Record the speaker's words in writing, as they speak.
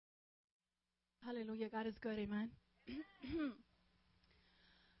Hallelujah. God is good. Amen.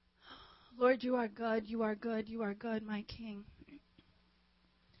 Lord, you are good. You are good. You are good, my King.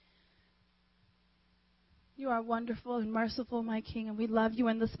 You are wonderful and merciful, my King, and we love you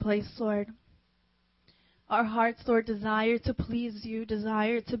in this place, Lord. Our hearts, Lord, desire to please you,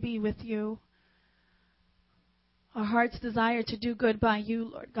 desire to be with you. Our hearts desire to do good by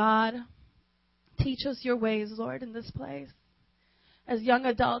you, Lord God. Teach us your ways, Lord, in this place. As young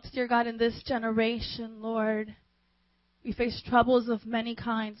adults, dear God, in this generation, Lord, we face troubles of many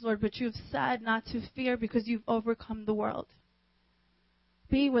kinds, Lord, but you've said not to fear because you've overcome the world.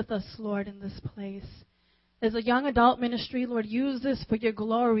 Be with us, Lord, in this place. As a young adult ministry, Lord, use this for your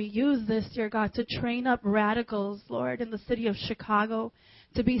glory. Use this, dear God, to train up radicals, Lord, in the city of Chicago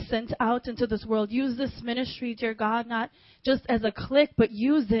to be sent out into this world. Use this ministry, dear God, not just as a clique, but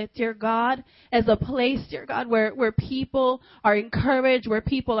use it, dear God, as a place, dear God, where people are encouraged, where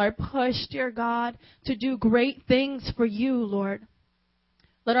people are pushed, dear God, to do great things for you, Lord.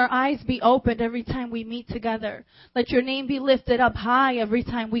 Let our eyes be opened every time we meet together. Let your name be lifted up high every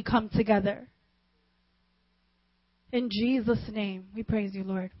time we come together. In Jesus' name, we praise you,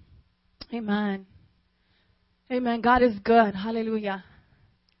 Lord. Amen. Amen. God is good. Hallelujah.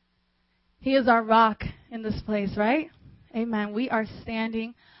 He is our rock in this place, right? Amen. We are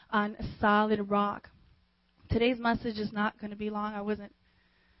standing on a solid rock. Today's message is not going to be long. I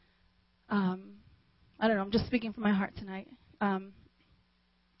don't know. I'm just speaking from my heart tonight.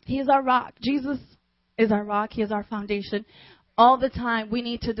 He is our rock. Jesus is our rock. He is our foundation. All the time we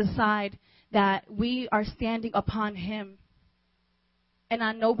need to decide that we are standing upon him and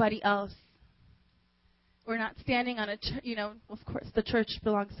on nobody else. We're not standing on of course, the church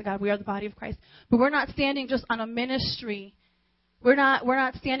belongs to God. We are the body of Christ. But we're not standing just on a ministry. We're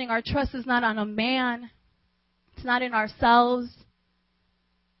not standing, our trust is not on a man. It's not in ourselves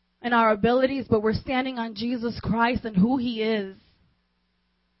and our abilities, but we're standing on Jesus Christ and who he is.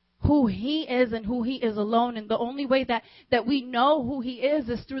 Who he is and who he is alone. And the only way that we know who he is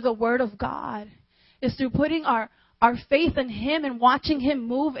through the word of God. Is through putting our faith in him and watching him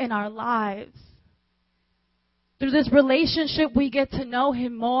move in our lives. Through this relationship, we get to know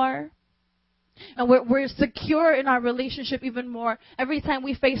him more. And we're secure in our relationship even more. Every time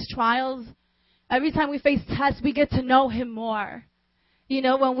we face trials, every time we face tests, we get to know him more. You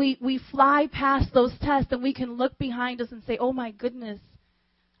know, when we fly past those tests and we can look behind us and say, oh my goodness,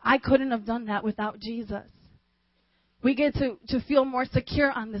 I couldn't have done that without Jesus. We get to feel more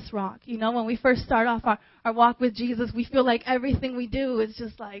secure on this rock. You know, when we first start off our walk with Jesus, we feel like everything we do is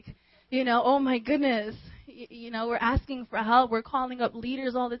just like, you know, oh my goodness. You know, we're asking for help. We're calling up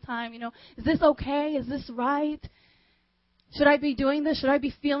leaders all the time. You know, is this okay? Is this right? Should I be doing this? Should I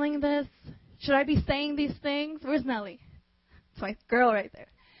be feeling this? Should I be saying these things? Where's Nellie? It's my girl right there.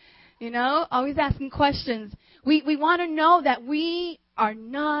 You know, always asking questions. We want to know that we are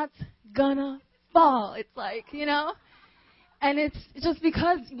not gonna fall. It's like, you know, and it's just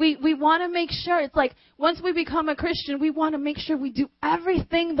because we want to make sure. It's like once we become a Christian, we want to make sure we do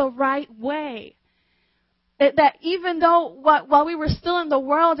everything the right way. That even though while we were still in the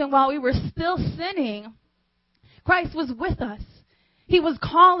world and while we were still sinning, Christ was with us. He was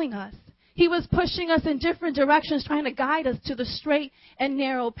calling us. He was pushing us in different directions, trying to guide us to the straight and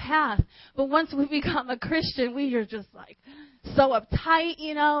narrow path. But once we become a Christian, we are just like so uptight,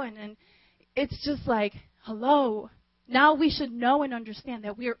 you know, and it's just like, hello. Now we should know and understand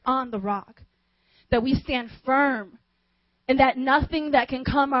that we are on the rock, that we stand firm, and that nothing that can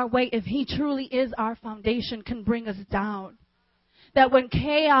come our way, if he truly is our foundation, can bring us down. That when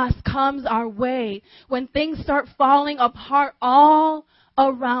chaos comes our way, when things start falling apart all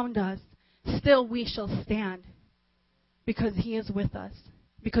around us, still we shall stand because he is with us,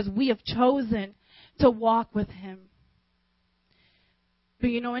 because we have chosen to walk with him. But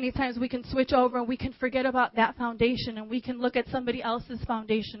you know, many times we can switch over and we can forget about that foundation and we can look at somebody else's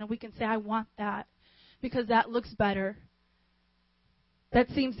foundation and we can say, I want that because that looks better. That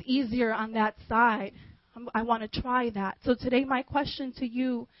seems easier on that side. I want to try that. So today my question to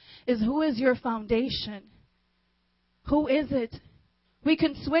you is, who is your foundation? Who is it? We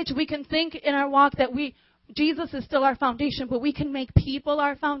can switch. We can think in our walk that Jesus is still our foundation, but we can make people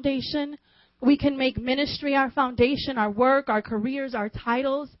our foundation. We can make ministry our foundation, our work, our careers, our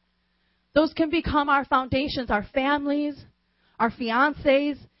titles. Those can become our foundations, our families, our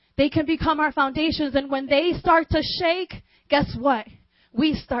fiancés. They can become our foundations. And when they start to shake, guess what?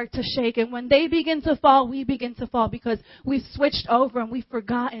 We start to shake. And when they begin to fall, we begin to fall because we've switched over and we've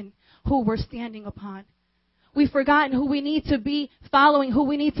forgotten who we're standing upon. We've forgotten who we need to be following, who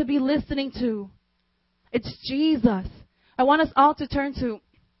we need to be listening to. It's Jesus. I want us all to turn to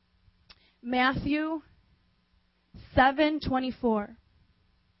Matthew 7:24.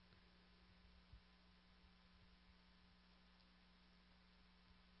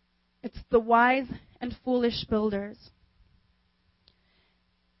 It's the wise and foolish builders.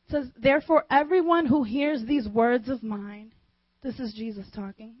 It says, therefore, everyone who hears these words of mine, this is Jesus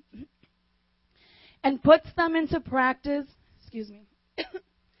talking, and puts them into practice,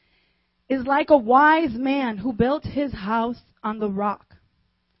 is like a wise man who built his house on the rock.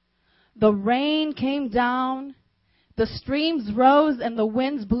 The rain came down, the streams rose, and the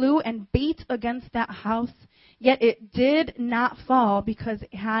winds blew and beat against that house. Yet it did not fall because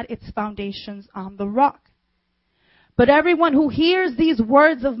it had its foundations on the rock. But everyone who hears these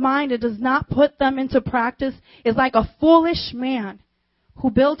words of mine and does not put them into practice is like a foolish man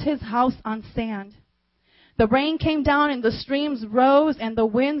who built his house on sand. The rain came down and the streams rose and the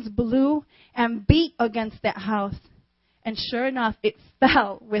winds blew and beat against that house. And sure enough, it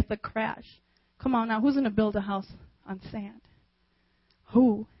fell with a crash. Come on now, who's going to build a house on sand?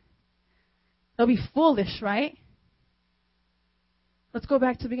 Who? They'll be foolish, right? Let's go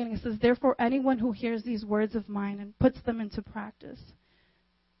back to the beginning. It says, therefore, anyone who hears these words of mine and puts them into practice.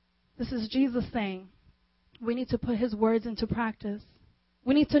 This is Jesus saying, we need to put his words into practice.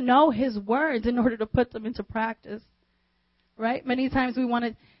 We need to know his words in order to put them into practice. Right? Many times we want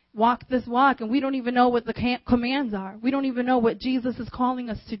to walk this walk and we don't even know what the commands are. We don't even know what Jesus is calling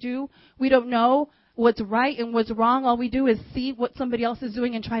us to do. We don't know what's right and what's wrong. All we do is see what somebody else is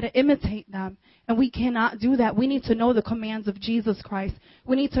doing and try to imitate them. And we cannot do that. We need to know the commands of Jesus Christ.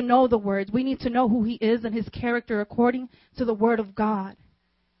 We need to know the words. We need to know who he is and his character according to the word of God.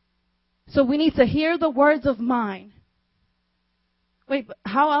 So we need to hear the words of mine. Wait, but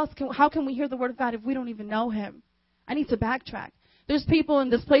how can we hear the word of God if we don't even know him? I need to backtrack. There's people in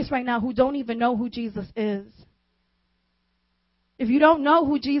this place right now who don't even know who Jesus is. If you don't know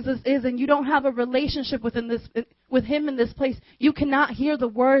who Jesus is and you don't have a relationship with him in this place, you cannot hear the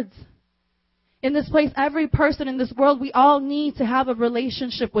words. In this place, every person in this world, we all need to have a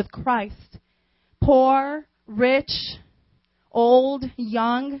relationship with Christ. Poor, rich, old,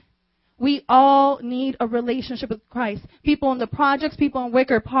 young, we all need a relationship with Christ. People in the projects, people in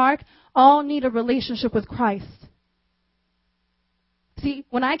Wicker Park, all need a relationship with Christ. See,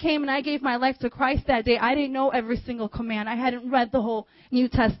 when I came and I gave my life to Christ that day, I didn't know every single command. I hadn't read the whole New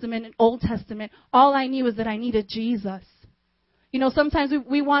Testament and Old Testament. All I knew was that I needed Jesus. You know, sometimes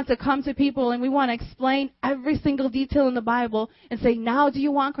we want to come to people and we want to explain every single detail in the Bible and say, now do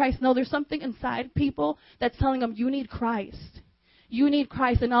you want Christ? No, there's something inside people that's telling them, you need Christ. You need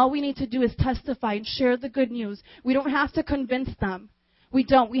Christ, and all we need to do is testify and share the good news. We don't have to convince them. We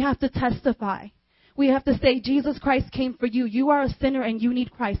don't. We have to testify. We have to say, Jesus Christ came for you. You are a sinner and you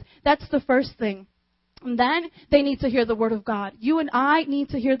need Christ. That's the first thing. And then they need to hear the word of God. You and I need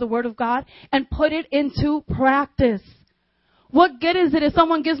to hear the word of God and put it into practice. What good is it if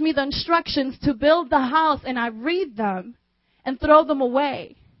someone gives me the instructions to build the house and I read them and throw them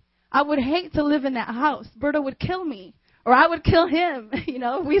away? I would hate to live in that house. Berta would kill me. Or I would kill him, you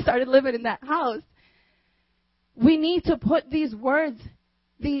know, if we started living in that house. We need to put these words,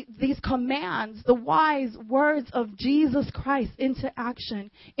 these commands, the wise words of Jesus Christ into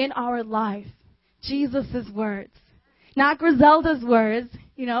action in our life. Jesus' words. Not Griselda's words,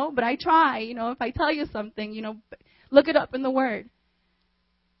 you know, but I try, you know, if I tell you something, you know, look it up in the Word.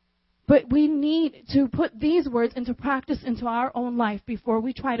 But we need to put these words into practice into our own life before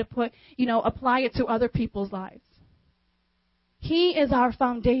we try to apply it to other people's lives. He is our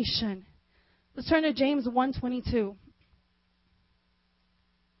foundation. Let's turn to James 1:22.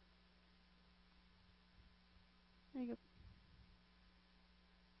 There you go.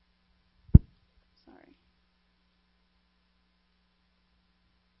 Sorry.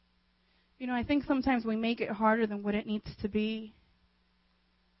 You know, I think sometimes we make it harder than what it needs to be.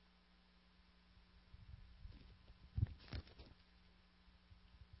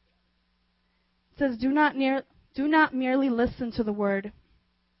 It says, Do not merely listen to the word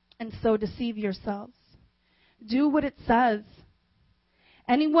and so deceive yourselves. Do what it says.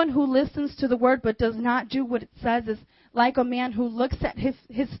 Anyone who listens to the word but does not do what it says is like a man who looks at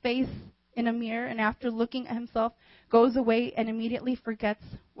his face in a mirror and after looking at himself goes away and immediately forgets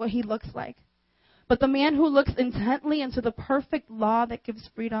what he looks like. But the man who looks intently into the perfect law that gives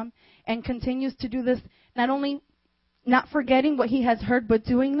freedom and continues to do this, not forgetting what he has heard but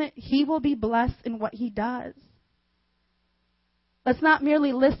doing it, he will be blessed in what he does. Let's not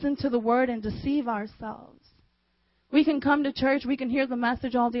merely listen to the word and deceive ourselves. We can come to church, we can hear the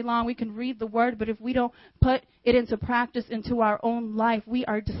message all day long, we can read the word, but if we don't put it into practice into our own life, we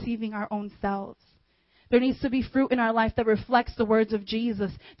are deceiving our own selves. There needs to be fruit in our life that reflects the words of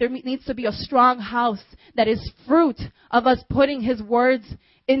Jesus. There needs to be a strong house that is fruit of us putting His words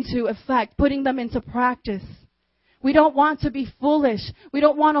into effect, putting them into practice. We don't want to be foolish. We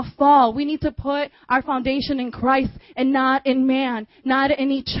don't want to fall. We need to put our foundation in Christ and not in man, not in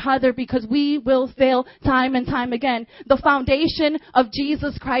each other, because we will fail time and time again. The foundation of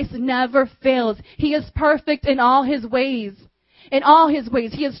Jesus Christ never fails. He is perfect in all His ways. In all His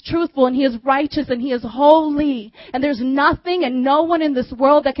ways. He is truthful and He is righteous and He is holy. And there's nothing and no one in this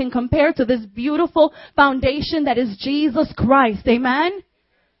world that can compare to this beautiful foundation that is Jesus Christ. Amen?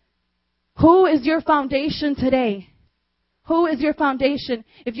 Who is your foundation today? Who is your foundation?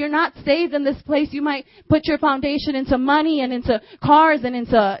 If you're not saved in this place, you might put your foundation into money and into cars and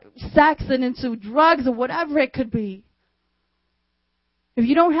into sex and into drugs or whatever it could be. If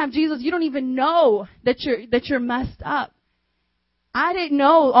you don't have Jesus, you don't even know that you're messed up. I didn't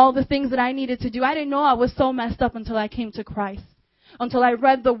know all the things that I needed to do. I didn't know I was so messed up until I came to Christ. Until I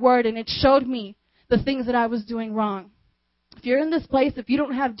read the Word and it showed me the things that I was doing wrong. If you're in this place, if you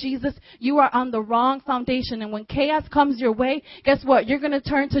don't have Jesus, you are on the wrong foundation. And when chaos comes your way, guess what? You're going to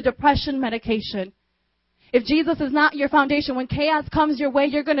turn to depression medication. If Jesus is not your foundation, when chaos comes your way,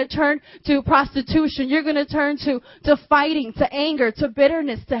 you're going to turn to prostitution. You're going to turn to fighting, to anger, to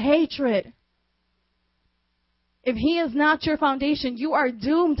bitterness, to hatred. If He is not your foundation, you are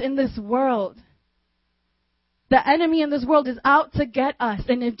doomed in this world. The enemy in this world is out to get us.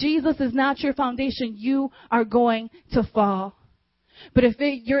 And if Jesus is not your foundation, you are going to fall. But if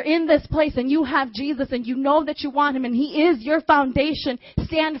you're in this place and you have Jesus and you know that you want Him and He is your foundation,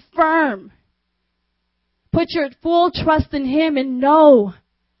 stand firm. Put your full trust in Him and know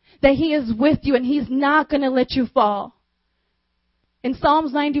that He is with you and He's not going to let you fall. In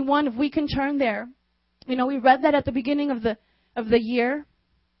Psalms 91, if we can turn there. You know, we read that at the beginning of the year.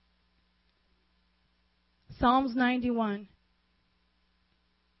 Psalms 91.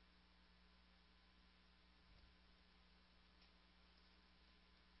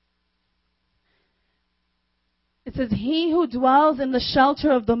 It says, He who dwells in the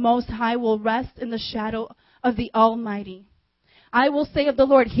shelter of the Most High will rest in the shadow of the Almighty. I will say of the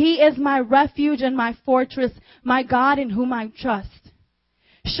Lord, He is my refuge and my fortress, my God in whom I trust.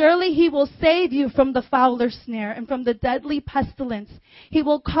 Surely He will save you from the fowler's snare and from the deadly pestilence. He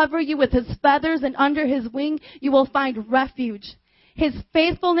will cover you with His feathers, and under His wing you will find refuge. His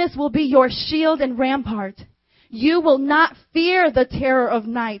faithfulness will be your shield and rampart. You will not fear the terror of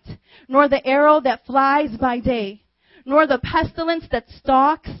night, nor the arrow that flies by day, nor the pestilence that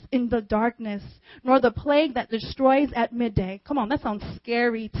stalks in the darkness, nor the plague that destroys at midday. Come on, that sounds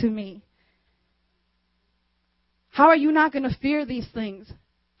scary to me. How are you not going to fear these things?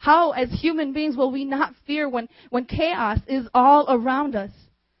 How, as human beings, will we not fear when chaos is all around us?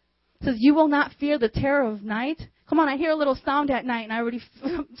 It says, you will not fear the terror of night. Come on, I hear a little sound at night, and I already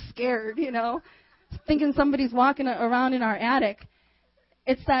feel scared, you know, thinking somebody's walking around in our attic.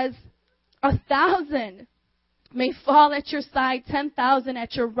 It says, 1,000 may fall at your side, 10,000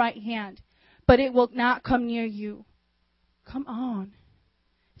 at your right hand, but it will not come near you. Come on.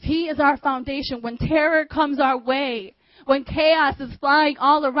 If He is our foundation, when terror comes our way, when chaos is flying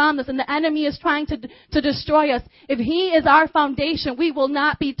all around us and the enemy is trying to destroy us, if He is our foundation, we will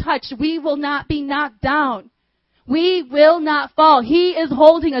not be touched. We will not be knocked down. We will not fall. He is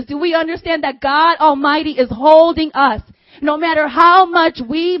holding us. Do we understand that God Almighty is holding us? No matter how much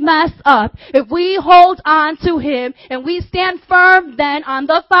we mess up, if we hold on to Him and we stand firm then on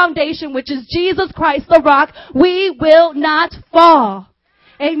the foundation, which is Jesus Christ the rock, we will not fall.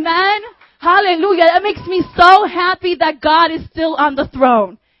 Amen? Hallelujah. That makes me so happy that God is still on the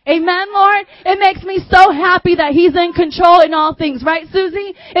throne. Amen, Lord? It makes me so happy that He's in control in all things. Right,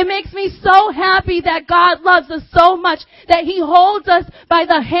 Susie? It makes me so happy that God loves us so much that He holds us by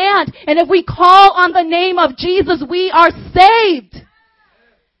the hand. And if we call on the name of Jesus, we are saved.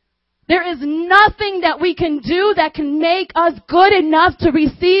 There is nothing that we can do that can make us good enough to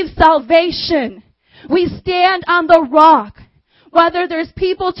receive salvation. We stand on the rock. Whether there's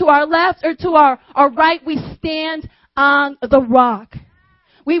people to our left or to our right, we stand on the rock.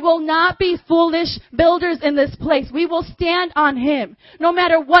 We will not be foolish builders in this place. We will stand on Him. No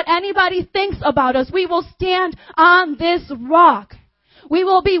matter what anybody thinks about us, we will stand on this rock. We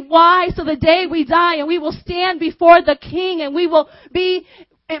will be wise to the day we die, and we will stand before the King, and we will be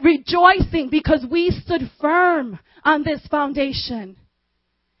rejoicing because we stood firm on this foundation.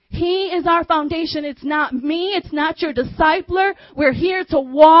 He is our foundation. It's not me. It's not your discipler. We're here to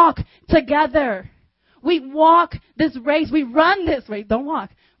walk together. We walk this race. We run this race. Don't walk.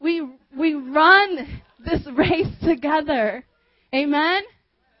 We run this race together. Amen?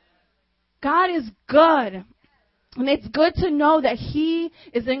 God is good. And it's good to know that He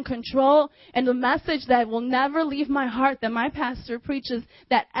is in control. And the message that will never leave my heart that my pastor preaches,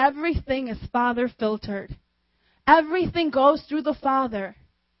 that everything is Father filtered. Everything goes through the Father.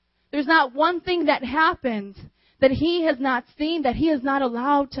 There's not one thing that happens that He has not seen, that He has not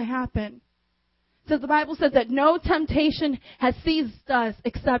allowed to happen. So the Bible says that no temptation has seized us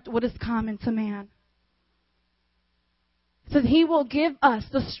except what is common to man. It says He will give us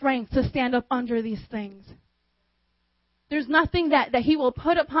the strength to stand up under these things. There's nothing that He will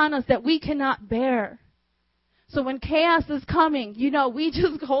put upon us that we cannot bear. So when chaos is coming, we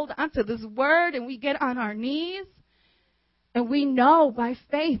just hold on to this word and we get on our knees. And we know by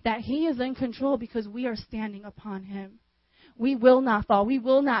faith that He is in control because we are standing upon Him. We will not fall. We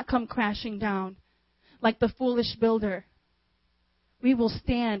will not come crashing down like the foolish builder. We will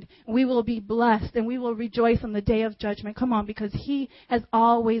stand, we will be blessed, and we will rejoice on the day of judgment. Come on, because He has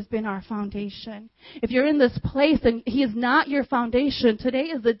always been our foundation. If you're in this place and He is not your foundation, today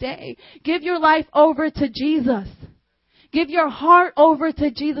is the day. Give your life over to Jesus. Give your heart over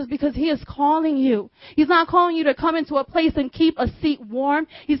to Jesus because He is calling you. He's not calling you to come into a place and keep a seat warm.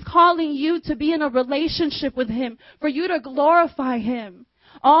 He's calling you to be in a relationship with Him, for you to glorify Him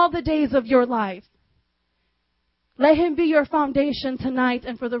all the days of your life. Let Him be your foundation tonight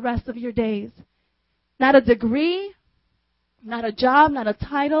and for the rest of your days. Not a degree, not a job, not a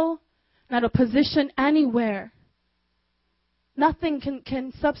title, not a position anywhere. Nothing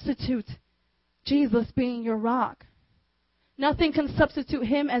can substitute Jesus being your rock. Nothing can substitute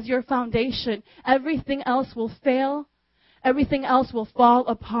Him as your foundation. Everything else will fail. Everything else will fall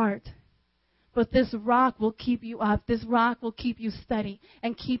apart. But this rock will keep you up. This rock will keep you steady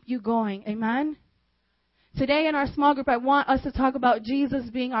and keep you going. Amen? Today in our small group, I want us to talk about Jesus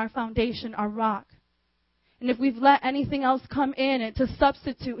being our foundation, our rock. And if we've let anything else come in and to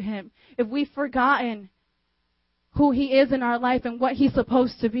substitute Him, if we've forgotten who He is in our life and what He's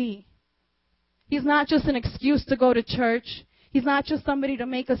supposed to be. He's not just an excuse to go to church. He's not just somebody to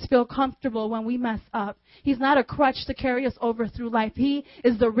make us feel comfortable when we mess up. He's not a crutch to carry us over through life. He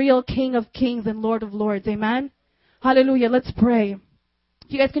is the real King of Kings and Lord of Lords. Amen? Hallelujah. Let's pray.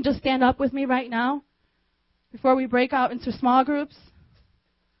 You guys can just stand up with me right now before we break out into small groups.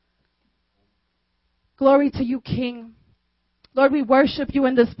 Glory to you, King. Lord, we worship you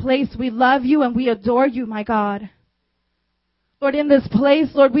in this place. We love you and we adore you, my God. Lord, in this place,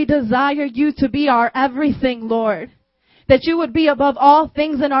 Lord, we desire you to be our everything, Lord. That you would be above all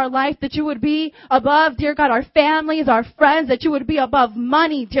things in our life. That you would be above, dear God, our families, our friends. That you would be above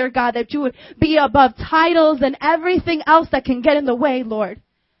money, dear God. That you would be above titles and everything else that can get in the way, Lord.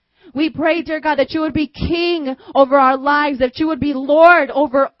 We pray, dear God, that you would be King over our lives. That you would be Lord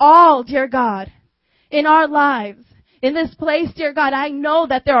over all, dear God, in our lives. In this place, dear God, I know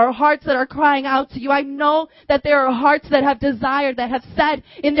that there are hearts that are crying out to you. I know that there are hearts that have desired, that have said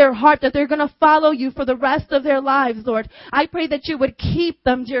in their heart that they're going to follow you for the rest of their lives, Lord. I pray that you would keep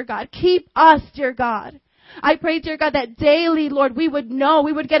them, dear God. Keep us, dear God. I pray, dear God, that daily, Lord, we would know,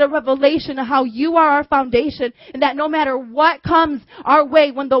 we would get a revelation of how you are our foundation, and that no matter what comes our way,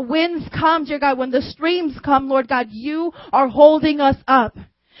 when the winds come, dear God, when the streams come, Lord God, you are holding us up.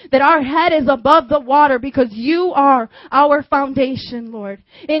 That our head is above the water because you are our foundation, Lord.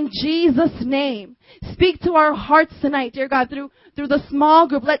 In Jesus' name, speak to our hearts tonight, dear God, through the small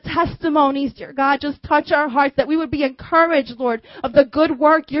group. Let testimonies, dear God, just touch our hearts, that we would be encouraged, Lord, of the good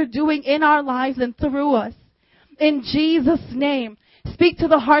work you're doing in our lives and through us. In Jesus' name, speak to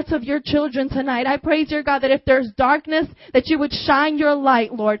the hearts of your children tonight. I pray, dear God, that if there's darkness, that you would shine your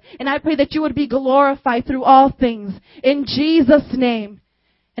light, Lord. And I pray that you would be glorified through all things. In Jesus' name.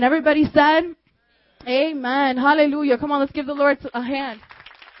 And everybody said, amen. Hallelujah. Come on, let's give the Lord a hand.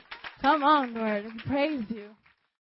 Come on, Lord. We praise you.